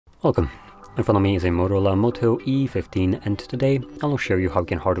Welcome. In front of me is a Motorola Moto E15 and today I'll show you how you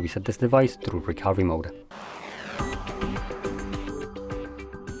can hard reset this device through recovery mode.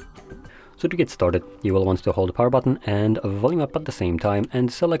 So to get started, you will want to hold the power button and volume up at the same time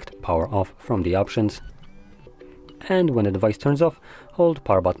and select power off from the options. And when the device turns off, hold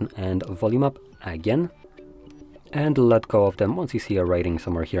power button and volume up again. And let go of them once you see a rating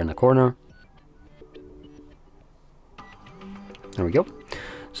somewhere here in the corner. There we go.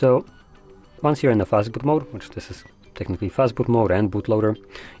 So once you're in the fast boot mode, which this is technically fast boot mode and bootloader,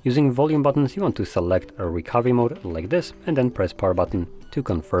 using volume buttons you want to select a recovery mode like this and then press power button to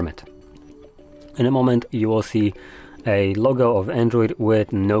confirm it. In a moment you will see a logo of Android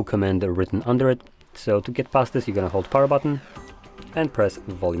with no command written under it. So to get past this, you're going to hold power button and press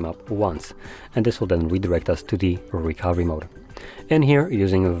volume up once, and this will then redirect us to the recovery mode. In here,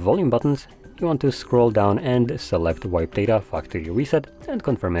 using volume buttons, you want to scroll down and select wipe data factory reset and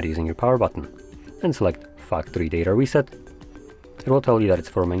confirm it using your power button. Then select factory data reset. It will tell you that it's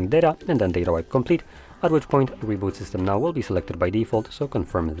formatting data and then data wipe complete, at which point reboot system now will be selected by default, so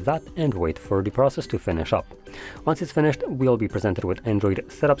confirm that and wait for the process to finish up. Once it's finished, we'll be presented with Android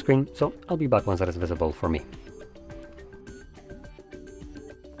setup screen, so I'll be back once that is visible for me.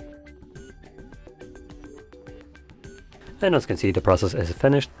 And as you can see, the process is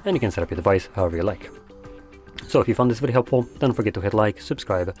finished and you can set up your device however you like. So if you found this video helpful, don't forget to hit like,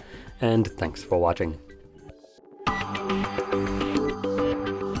 subscribe, and thanks for watching.